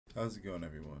How's it going,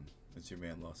 everyone? It's your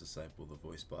man, Lost Disciple, the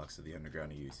voice box of the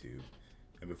underground of YouTube.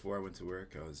 And before I went to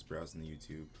work, I was browsing the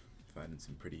YouTube, finding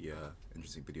some pretty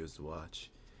interesting videos to watch,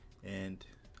 and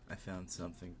I found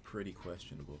something pretty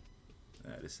questionable.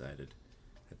 I decided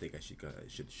I think I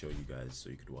should show you guys so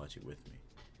you could watch it with me.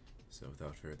 So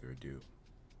without further ado,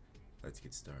 let's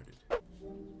get started.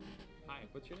 Hi,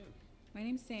 what's your name? My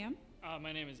name's Sam.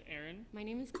 My name is Aaron. My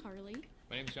name is Carly.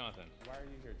 My name's Jonathan. Why are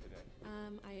you here today?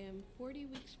 I am 40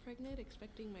 weeks pregnant,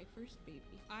 expecting my first baby.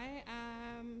 I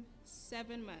am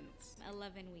 7 months.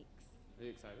 11 weeks. Are you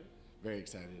excited? Very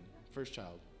excited. First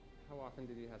child. How often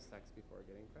did you have sex before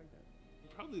getting pregnant?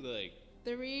 Probably like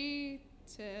 3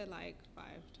 to 5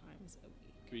 times a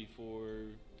week.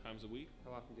 3-4 times a week.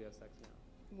 How often do you have sex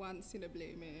now? Once in a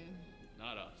blue moon.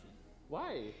 Not often.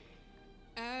 Why?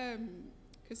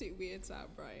 Cause it weirds out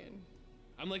Brian.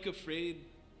 I'm like afraid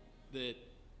that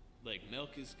like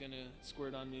milk is gonna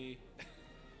squirt on me.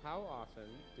 How often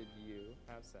did you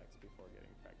have sex before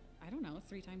getting pregnant? I don't know,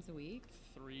 3 times a week.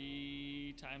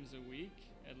 3 times a week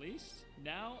at least.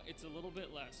 Now it's a little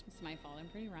bit less. It's my fault. I'm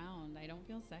pretty round. I don't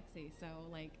feel sexy, so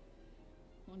like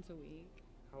once a week.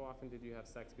 How often did you have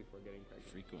sex before getting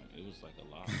pregnant? Frequent. It was like a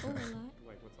lot. Oh, a lot.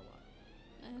 Like what's a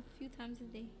lot? A few times a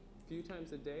day. A few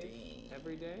times a day?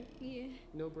 Every day? Yeah.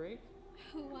 No break?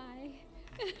 Why?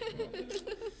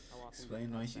 How often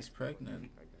Explain why she's pregnant.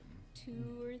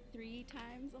 2 or 3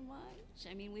 times a month.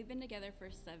 I mean, we've been together for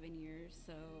 7 years,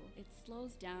 so it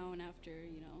slows down after,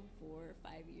 4 or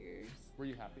 5 years. Were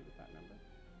you happy with that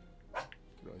number?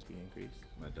 Could always be increased.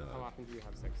 My How dog. often do you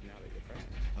have sex now that you're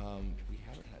pregnant? We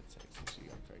haven't had sex since she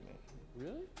got pregnant.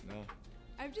 Really? No.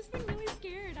 I've just been really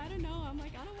scared. I don't know. I'm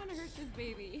like, I don't want to hurt this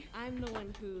baby. I'm the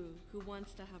one who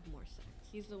wants to have more sex.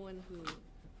 He's the one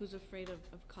who's afraid of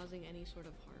causing any sort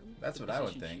of harm. That's what I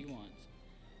would think. She wants.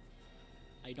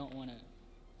 I don't want to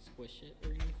squish it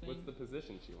or anything. What's the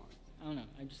position she wants? I don't know.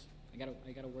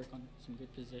 I gotta work on some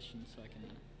good positions so I can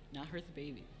not hurt the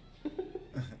baby.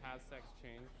 Has sex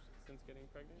changed since getting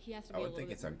pregnant? He has to I be would a little think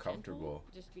bit it's more uncomfortable.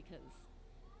 gentle, just because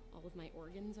all of my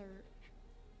organs are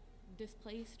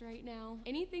displaced right now.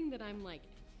 Anything that I'm like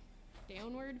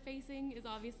downward facing is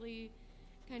obviously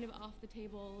kind of off the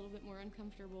table, a little bit more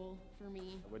uncomfortable for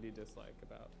me. What do you dislike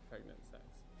about pregnant sex?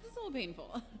 It's a little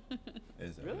painful.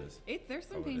 Is it? Really? There's I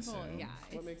some would painful. assume. Yeah.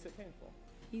 What makes it painful?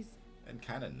 He's And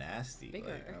kind of nasty. bigger.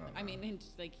 Like, don't I know. mean, and,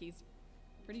 he's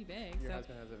pretty big. Your so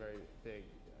husband has a very big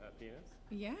penis?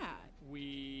 yeah.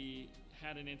 We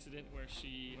had an incident where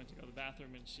she went to go to the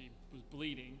bathroom and she was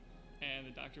bleeding, and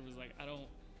the doctor was like, I don't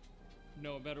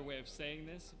know a better way of saying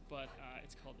this, but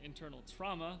it's called internal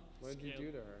trauma. What did you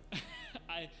do to her?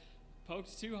 I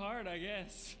poked too hard, I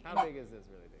guess. How big is this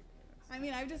really big penis? I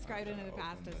mean, I've described it in the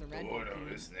past as a red Door bull to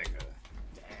penis. this nigga.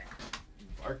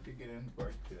 Damn. Bark to get in,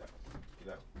 bark to get out.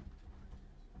 Get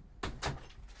out.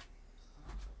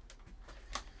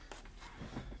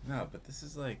 No, but this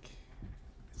is like,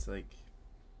 it's like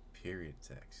period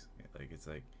sex. Like, it's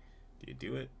like, do you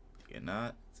do it? Do you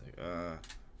not? It's like, I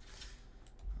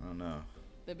don't know.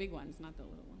 The big ones, not the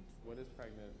little ones. What is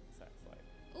pregnant sex like?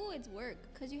 Oh, it's work,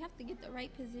 because you have to get the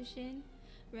right position,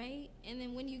 right? And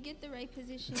then when you get the right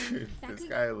position, Dude, that this could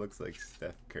guy looks like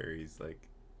Steph Curry's like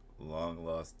long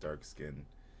lost dark skinned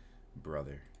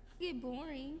brother. get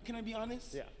boring. Can I be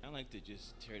honest? Yeah. I like to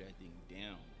just tear that thing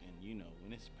down. And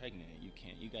when it's pregnant, you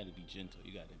gotta be gentle.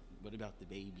 What about the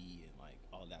baby and like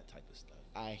all that type of stuff?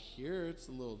 I hear it's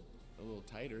a little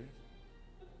tighter.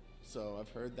 So I've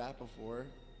heard that before.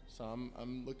 So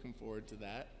I'm looking forward to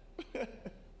that.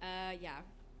 Yeah.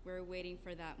 We're waiting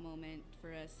for that moment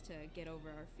for us to get over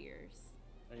our fears.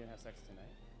 Are you gonna have sex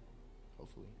tonight?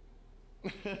 Hopefully.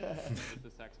 Is the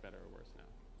sex better or worse now?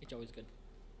 It's always good.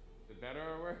 Is it better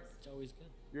or worse? It's always good.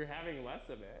 You're having less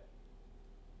of it.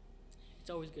 It's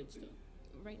always good still.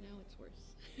 Right now, it's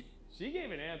worse. She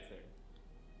gave an answer.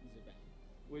 These are bad.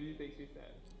 What do you think she said?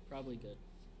 Probably good.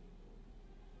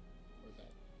 Or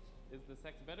bad. Is the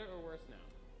sex better or worse now?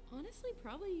 Honestly,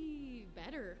 probably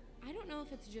better. I don't know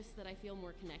if it's just that I feel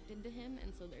more connected to him,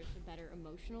 and so there's a better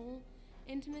emotional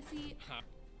intimacy.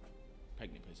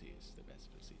 Pregnant pussy is the best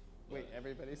pussy. Wait,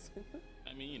 everybody's.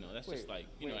 I mean, that's Wait, just like,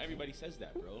 wait. everybody says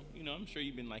that, bro. I'm sure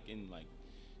you've been like in like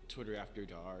Twitter after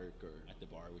dark or at the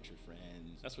bar with your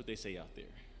friends. That's what they say out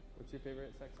there. What's your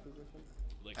favorite sex position?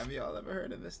 Like, Have y'all ever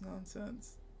heard of this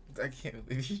nonsense? I can't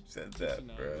believe you said that,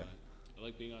 No, bro. I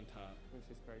like being on top. When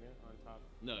she's pregnant, on top,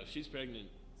 No, if she's pregnant,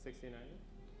 69?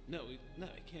 no,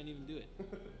 I can't even do it.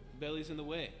 Belly's in the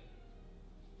way.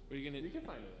 What are you gonna? You can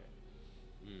find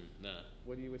a way. Nah.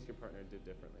 What do you wish your partner did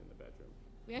differently in the bedroom?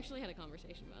 We actually had a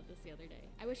conversation about this the other day.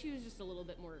 I wish he was just a little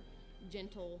bit more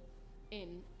gentle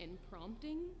in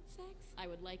prompting sex. I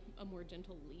would like a more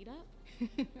gentle lead up.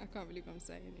 I can't believe I'm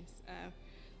saying this.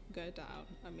 Go down.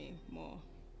 I mean, more.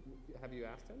 Have you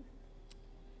asked him?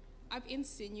 I've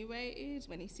insinuated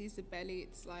when he sees the belly,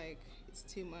 it's like, it's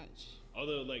too much.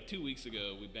 Although, like 2 weeks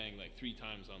ago, we banged like 3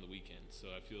 times on the weekend, so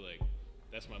I feel like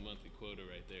that's my monthly quota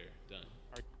right there. Done.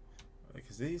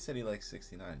 Because he said he likes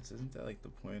 69. So isn't that like the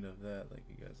point of that? Like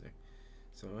you guys are.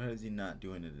 So why is he not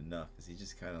doing it enough? Is he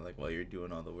just kind of like, while you're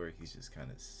doing all the work, he's just kind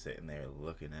of sitting there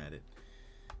looking at it?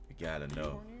 You gotta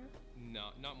know. No,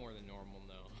 not more than normal,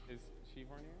 no. Is she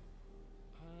hornier?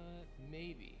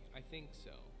 Maybe. I think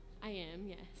so. I am,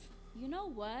 yes. You know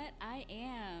what? I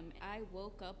am. I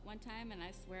woke up one time and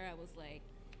I swear I was like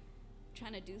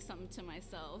trying to do something to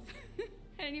myself.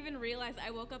 I didn't even realize.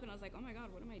 I woke up and I was like, oh my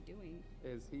God, what am I doing?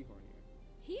 Is he hornier?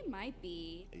 He might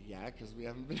be. Yeah, because we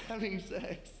haven't been having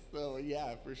sex. So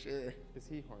yeah, for sure. Is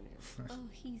he hornier? Oh,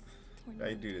 he's hornier.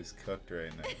 That dude is cooked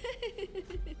right now.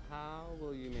 How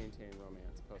will you maintain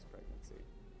romance post-pregnancy?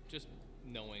 Just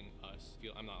knowing us,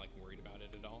 I'm not like worried about it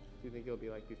at all. Do you think it'll be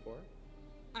like before?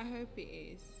 I hope it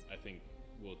is. I think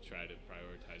we'll try to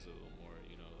prioritize it a little more,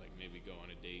 you know, like maybe go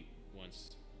on a date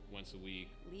once a week.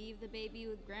 Leave the baby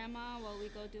with grandma while we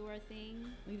go do our thing.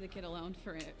 Leave the kid alone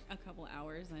for a couple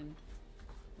hours and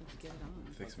let's get it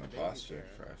on. Fix my posture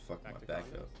before I fuck my back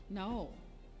up. No,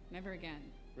 never again.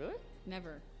 Really?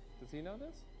 Never. Does he know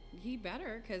this? He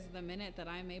better, because the minute that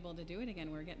I'm able to do it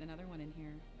again, we're getting another one in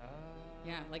here.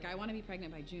 Yeah, like I want to be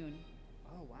pregnant by June.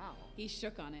 Oh, wow. He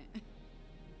shook on it.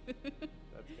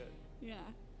 That's good. Yeah.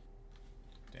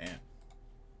 Damn.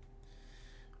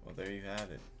 Well, there you have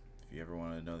it. If you ever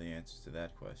want to know the answers to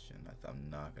that question, I'm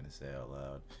not going to say out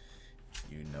loud,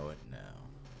 you know it now.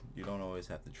 You don't always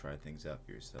have to try things out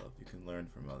for yourself. You can learn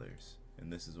from others.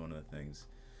 And this is one of the things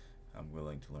I'm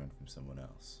willing to learn from someone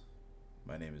else.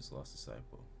 My name is Lost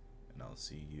Disciple, and I'll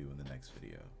see you in the next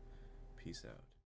video. Peace out.